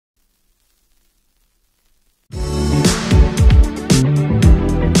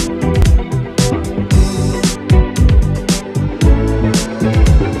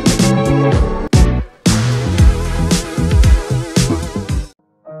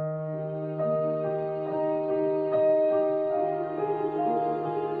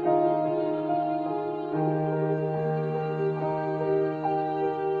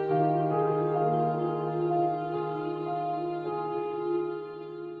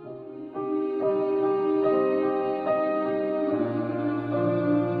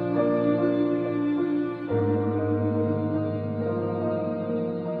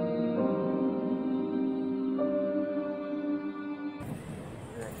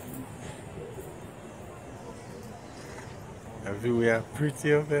A view we are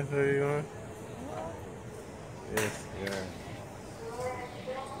pretty up there, so you want? Yes, yeah.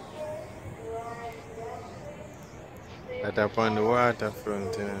 That up on the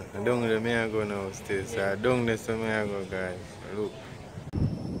waterfront, you know. I don't know where I go now still, so I don't know where I go, guys. Look.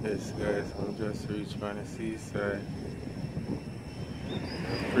 Yes, guys, we just reached on the seaside. A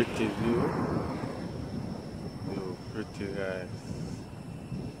pretty view. View, pretty, guys.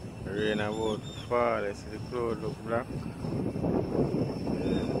 The rain about to fall. I see the cloud look black.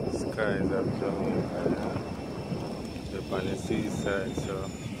 Yeah, the skies are Jamaica. Up on the seaside, so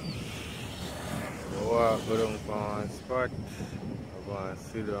we walk go down from one spot. I'm going to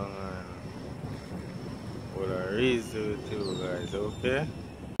sit down and we'll raise the two guys, okay?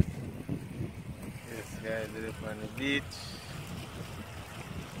 Yes, guys, we're up on the beach.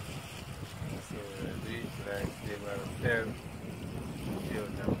 So the beach, like, they by themselves.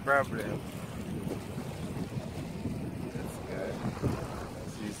 No problem. Yes, guys.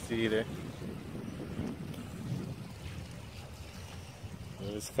 As you see there.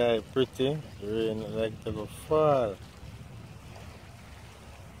 The sky pretty, the rain like to go fall.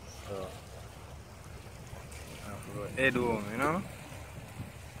 So I have to go head home, you know?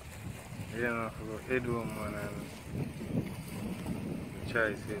 Yeah, I have to go head home and try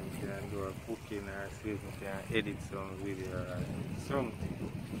see if we can do a cooking or see if we can edit some video or something.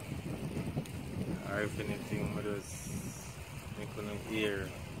 Or if anything, we just make on hear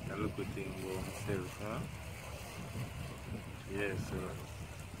a little thing about myself, you know? Yeah, so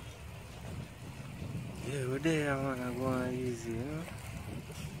yeah, we're there, I wanna go on easy, you know?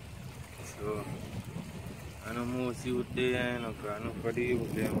 So I know most youth there, you know, because I know for the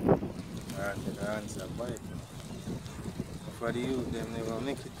youth them the answer bite. For the youth them never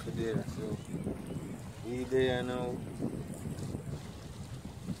make it for there, so we there now.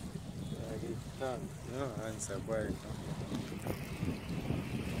 I give thanks, you know, answer bite.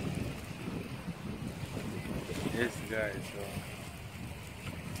 Yes guys, so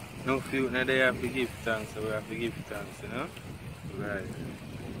no few now they have to give thanks, so we have to give thanks, you know? Right.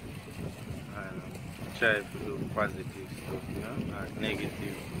 And try to do positive stuff, you know, and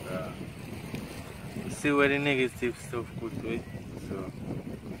negative. See where the negative stuff could be, so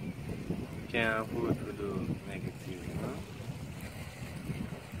you can't afford to do negative, you know.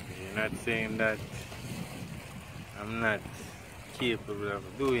 You're not saying that I'm not capable of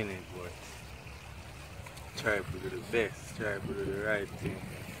doing it, but try to do the best, try to do the right thing.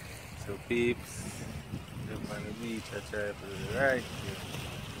 So peeps, up on the beach, I try to do the right thing.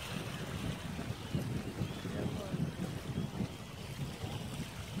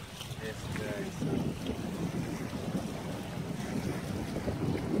 Yes, guys.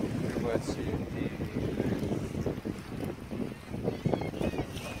 Rivastream TV.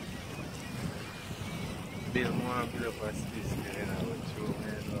 Build more, build up a space, you know, with you,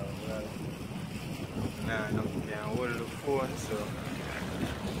 man. Nah, no, can't hold the phone, so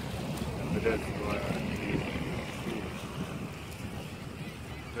I'm just going to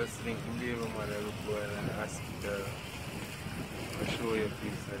just think to leave my mother look for in the hospital. I'll show you a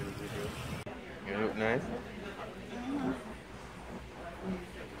piece of the video. You look nice?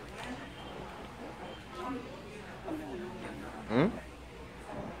 Hmm?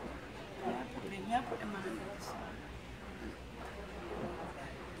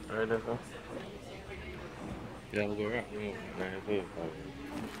 Right there, sir? Yeah, we'll go right. Nice.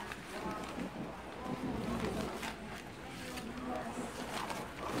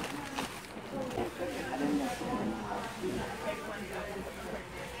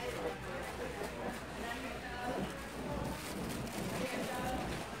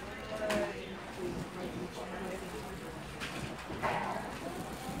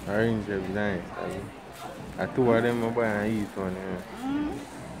 Orange is nice. I two of them I buy and eat one.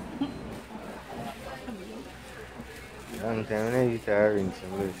 Long time when I eat orange, I'm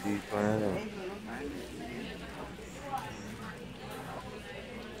going to eat one of them.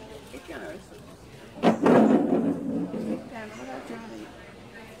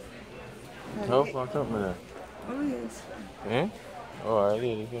 How fucked up with that? Oh yes. Eh? Oh, I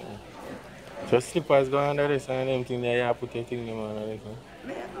really get it. Just slippers go under this and them thing there, you put your thing them under this.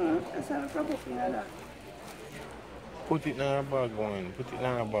 That's how I probably feel that. Put it in a bag, one. Put it in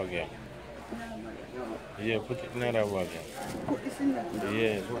a bag, yeah. Yeah, put it in a bag, yeah. Put this in there.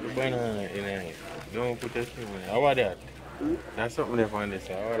 Yeah, put the banana in it. Don't put the thing in it. How about that? That's something left on this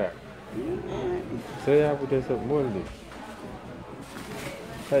side. How about that? So you put this up, mold it.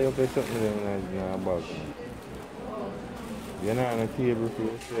 So you put something in a bag. You're not on a table for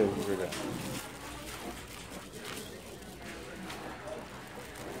yourself, brother.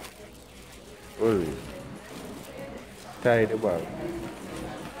 Hold it. tie the bag.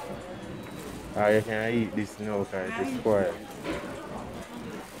 Or you can eat this now because it's spoiled.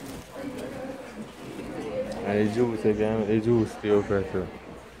 And the juice again, the juice still better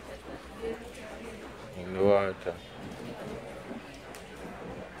in the water.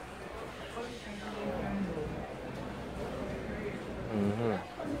 Mm-hmm.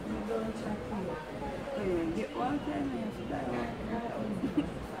 Get water and you should buy water.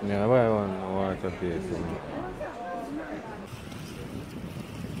 Yeah, I buy one water face.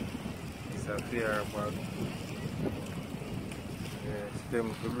 It's a fair bag. Yes, them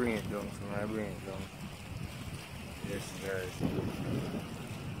to bring it down, so I bring it down. Yes, guys.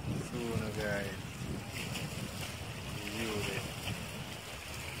 Soon, guys. Review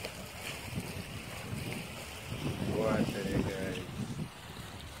the water there, guys.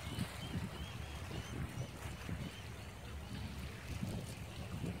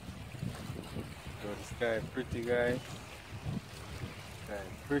 So the sky pretty, guys. Sky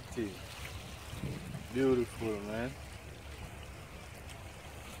pretty. Beautiful, man.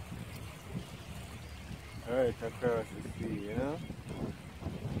 Right across the sea, you know?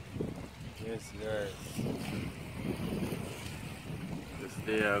 Yes, guys. Just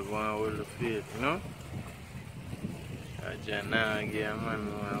they are going with the faith, you know? I just now get man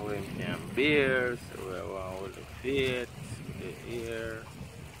want to win them beers, so we're going with the faith, with the air.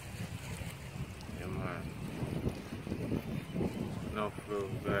 Yeah, man. Enough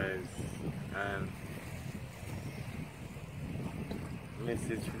love, guys. And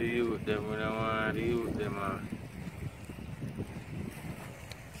message for the youth, them when I want the youth, them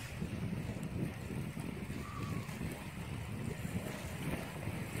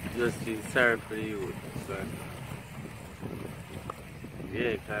just feel sorry for the youth, but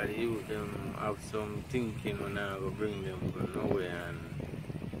yeah, cause the youth them have some thinking when I go bring them from nowhere, and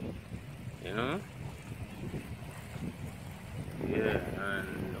you know, yeah,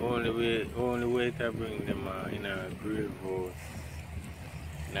 and only way to bring them in a grave house,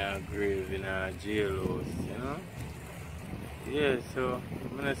 in a grave, in a jail house, you know. Yeah, so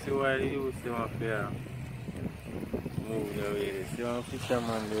I'm gonna see why the youth them up here move the way they see one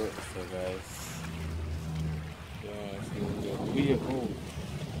fisherman do it, so guys. Yeah, see we move.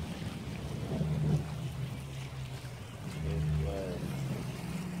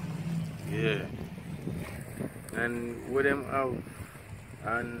 Yeah. And what them out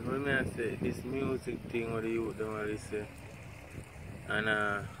and what me I say this music thing what the youth them really say and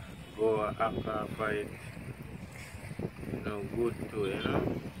go after fight, you know, good too, you know.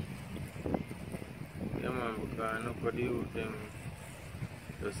 Yeah man, because nobody youth them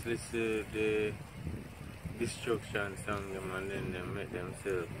just listen the destruction song them and then they make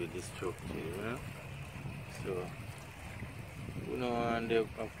themselves be destructive, you know. So we don't want them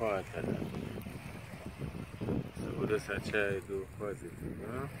a part of that. So we just try to do positive, you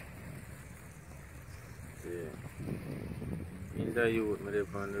know. Yeah. In the youth, I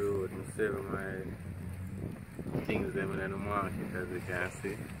live on the road, I sell my things them in the market, as you can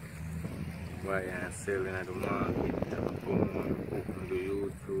see. Buy and sell in the market, and come on, open the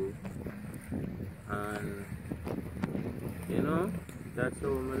YouTube. And, you know, that's how I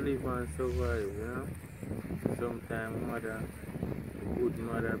live and survive, you know. Sometimes mother, good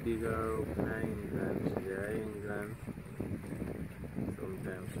mother bigger up in England, she's in England.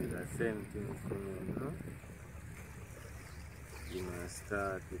 Sometimes she's send things to me, you know. You know,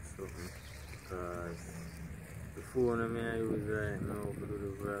 start with something. Because the phone I use right now to do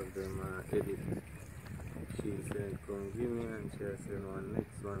the vlog, them edit. She said, come give me, and she said, no,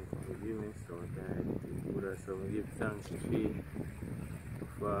 next one, come give me. Sometimes it would have some give thanks to she.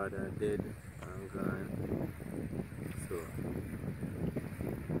 Father dead and gone. So,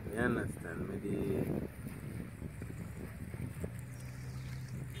 you understand me?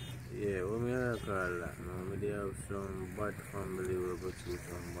 Yeah, what me I call that now? Me they have some bad family who go through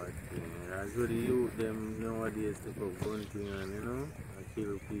some bad thing. That's what the youth them nowadays take up gun thing and you know, and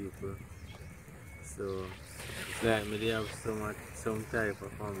kill people. So it's like me they have some type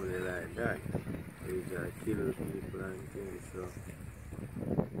of family like that. They just kill people and things, so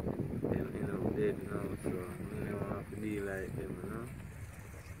them end up dead now, so I don't want to be like them, you know.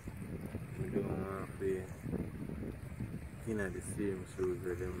 I don't want to be in the same shoes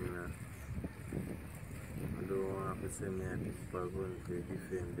with them, you know. I don't want to say me a people going to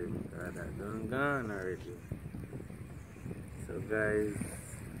defend them because that done gone already. So guys,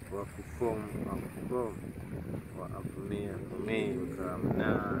 what to come, what up for me, because I'm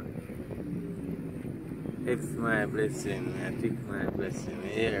not X my blessing, I take my blessing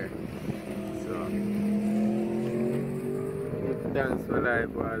here. So give thanks for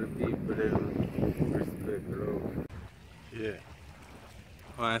life, all the people, them respect, love. Yeah.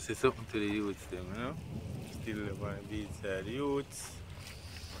 I want to say something to the youths them, you know? Still live on the beach side. The youths,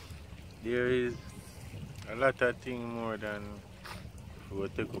 there is a lot of things more than if you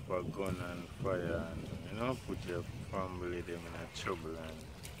take up a gun and fire and, you know, put your family them in a trouble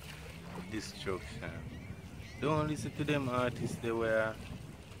and destruction. Don't listen to them artists they were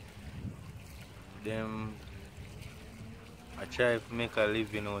them I try to make a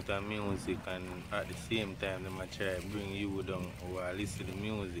living out of music and at the same time them I try to bring you down or listen to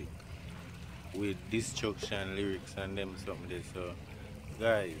music with destruction lyrics and them something there. So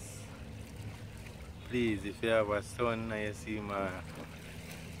guys, please if you have a son and you see my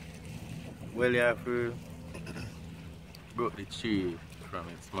well you have to broke the tree from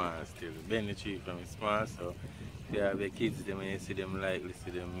its small still. Bend the tree from its small, so if you have the kids them and you see them like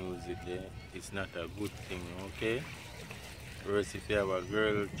listen to the music there, it's not a good thing, okay? Whereas if you have a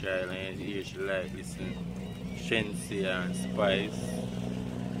girl child and you hear she like listen Shensi and Spice,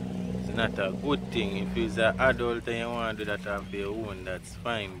 it's not a good thing. If you're an adult and you want to do that of your own, that's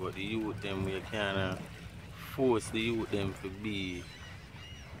fine. But the youth them you can't force the youth them to be,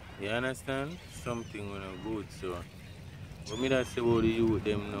 you understand? Something when good. So what me that say about the youth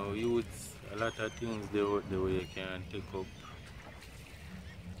them now, youths a lot of things they out there where you can take up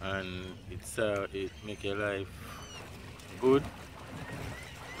and it make your life good.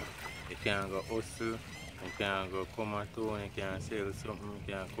 You can go hustle, you can go come at home, you can sell something,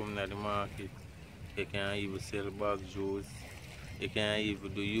 you can come to the market, you can even sell bag juice, you can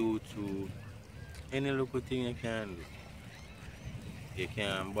even do YouTube, any little thing you can do. You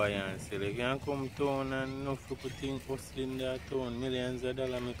can buy and sell, you can come town and enough little thing hustling that town, millions of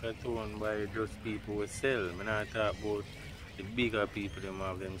dollars make a town by just people who sell. I not talk about the bigger people them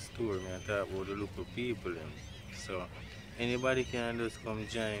have them store, I talk about the local people them. So anybody can just come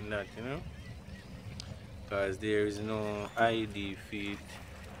join that, you know? Because there is no ID feed.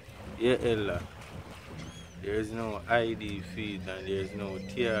 Yeah, Ella. There is no ID feed and there is no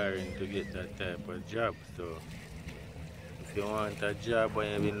TRN to get that type of job. So if you want a job or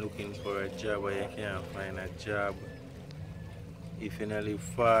you've been looking for a job or you can't find a job, if you don't live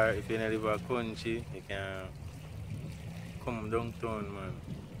far, if you don't live a country, you can come downtown, man.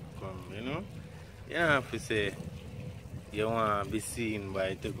 Come, you know? You don't have to say you want to be seen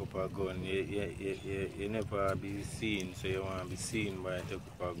by take up a gun. You never be seen, so you want to be seen by take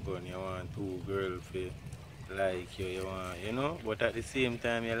up a gun. You want two girls to like you, you want, you know? But at the same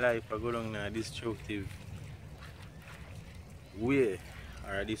time, your life will go down in a destructive way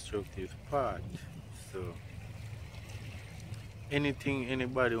or a destructive path. So anything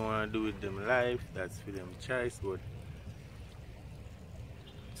anybody want to do with them life, that's for them choice. But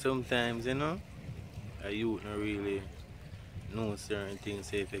sometimes, you know, a youth not really know certain things,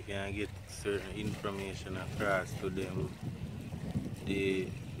 so if you can get certain information across to them, the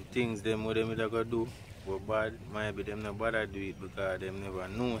things them what them go do but bad, maybe them not bother do it because them never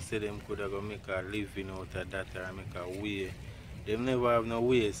know say them could have go make a living out of that or make a way. Them never have no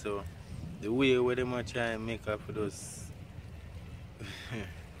way, so the way where them are trying to make up for those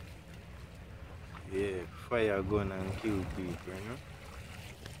yeah, fire gun and kill people, you know.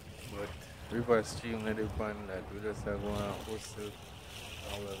 But Rivastream not depend that. We just are going to hustle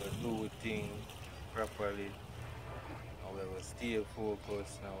and we have to do things properly and we have to stay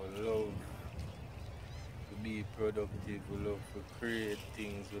focused and we love to be productive, we love to create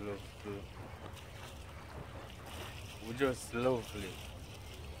things, we love to we just lovely.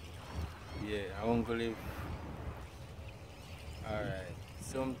 Yeah, I won't believe alright.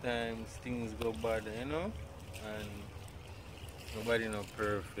 Sometimes things go bad, you know, and nobody not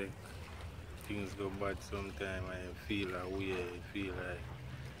perfect. Things go bad sometimes and you feel a way, you feel like,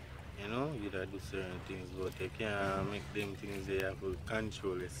 you know, you gotta do certain things, but you can't make them things you have to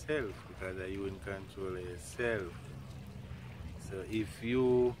control yourself because you in control of yourself. So if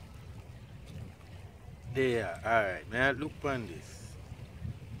you there, alright, may I look on this?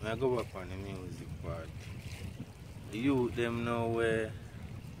 May I go back on the music part? You them know where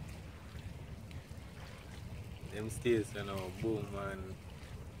them stays you know boom and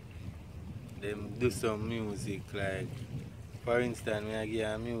them do some music like for instance when I give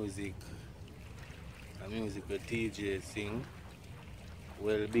a music with TJ sing.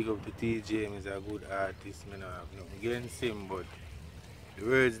 Well big up to TJ, he's a good artist, I don't have nothing against him, but the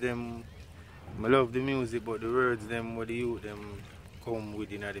words them I love the music but the words them what the youth them come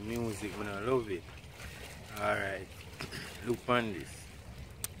with in the music I don't love it. Alright. Look on this.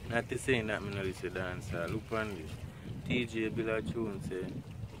 Not to say that I don't listen to dancer. Look on this. TJ Billa Tune say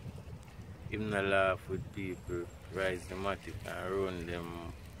him not laugh with people, rise the matic and run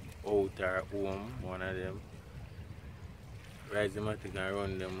them out or home, one of them. Rhizomatic and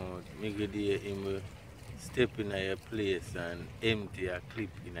run them out. Make it there him will step in your place and empty a clip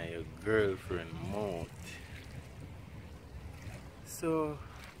in your girlfriend mouth. So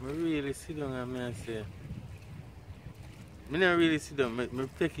I really sit down and I say, I not really sit down,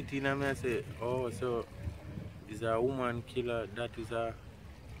 I take it in and I say, oh, so is a woman killer, that is a,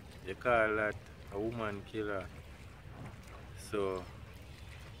 you call that a woman killer. So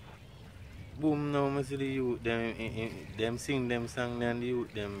boom, now I see the youth, them sing them song and the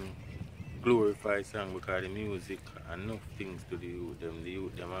youth them glorify song because the music enough things to the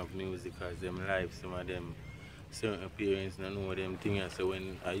youth them have music as them life. Some of them certain parents don't know them things, so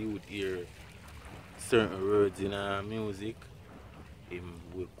when a youth hear certain words in our music, him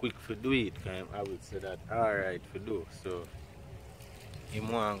will quick for do it, because I would say that alright for do, so him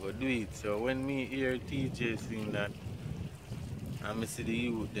want to go do it. So when me hear TJ sing that, I see the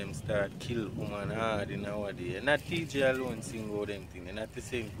youth them start kill woman hard in nowadays. And not TJ alone sing all them things. And not the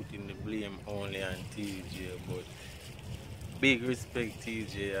same putting the blame only on TJ, but big respect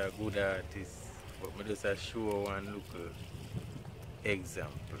TJ, a good artist. But I just a show one local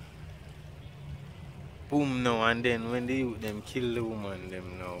example. Boom now, and then when the youth them kill the woman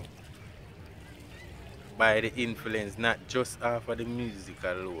them now, by the influence not just off of the music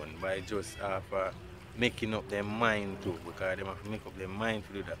alone, by just off of making up their mind too, because they have to make up their mind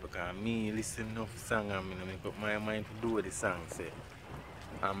to do that. Because me listen enough song and I make up my mind to do what the song say.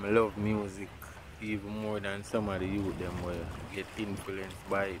 I love music even more than some of the youth them will get influenced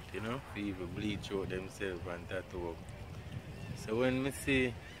by it, you know, to even bleach out themselves and tattoo up. So when me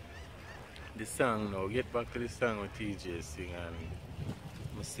see the song now, get back to the song with TJ sing, and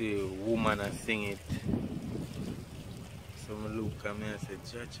I see a woman and sing it. So I look at me and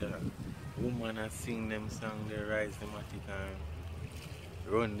say, Jaja, woman and sing them song, they rise them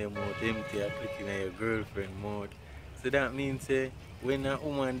and run them out empty and clicking at your girlfriend mode. So that means when a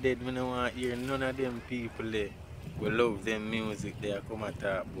woman dead, I don't want to hear none of them people there who love them music they come and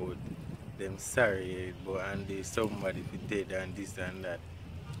talk about them sorry, but and they somebody for dead and this and that.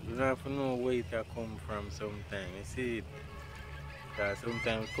 You don't have to know where it come from sometimes. You see it? Because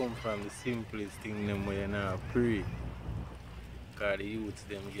sometimes it come from the simplest thing them where you not pray. Because the youths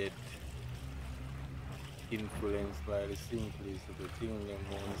them get influenced by the simplest of the thing them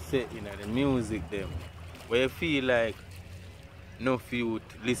want to set in the music them. Where you feel like enough youth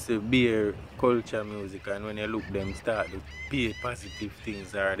listen beer culture music, and when you look them start to be positive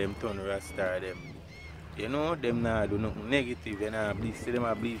things or them turn rasta them. You know, them not do nothing negative, they not bleach, see them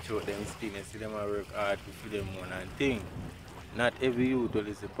a bleach out them skin, you see them a work hard to feed them one and thing. Not every youth will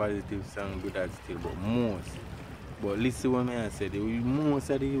listen positive song do that still, but most. But listen what I say, most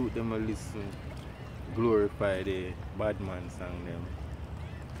of the youth them will listen glorify the bad man song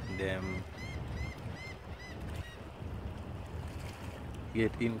them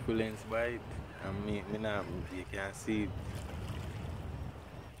get influenced by it, and me now you can see it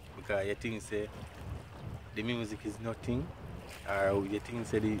because you think say the music is nothing, or you think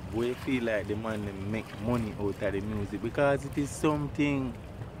say the way you feel like the man make money out of the music, because it is something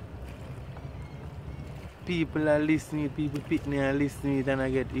people are listening, people picking and listening it, and I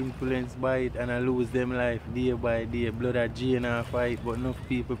get influenced by it and I lose them life day by day, blood a drain off of it, but enough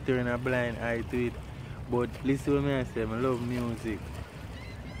people turn a blind eye to it. But listen what I say, I love music.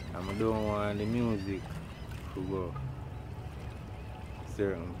 And I don't want the music to go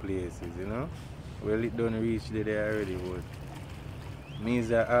certain places, you know. Well, it don't reach there already, but me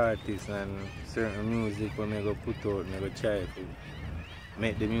as an artist and certain music when I go put out, I go try to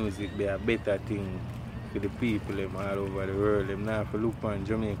make the music be a better thing for the people them all over the world. Them not to look on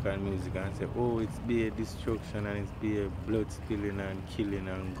Jamaican music and say, oh, it's be a destruction and it's be a blood spilling and killing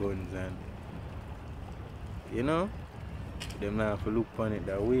and guns and, you know. Them not to look on it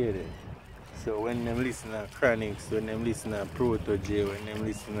that way then. So when them listen to Chronics, when them listen to Proto J, when them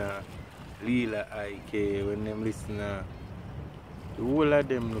listen to Leela IK, when them listen to the whole of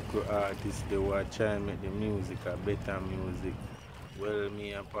them local artists, they will try and make the music a better music. Well,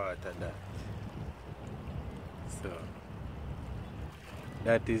 me a part of that. So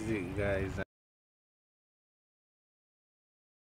that is it, guys.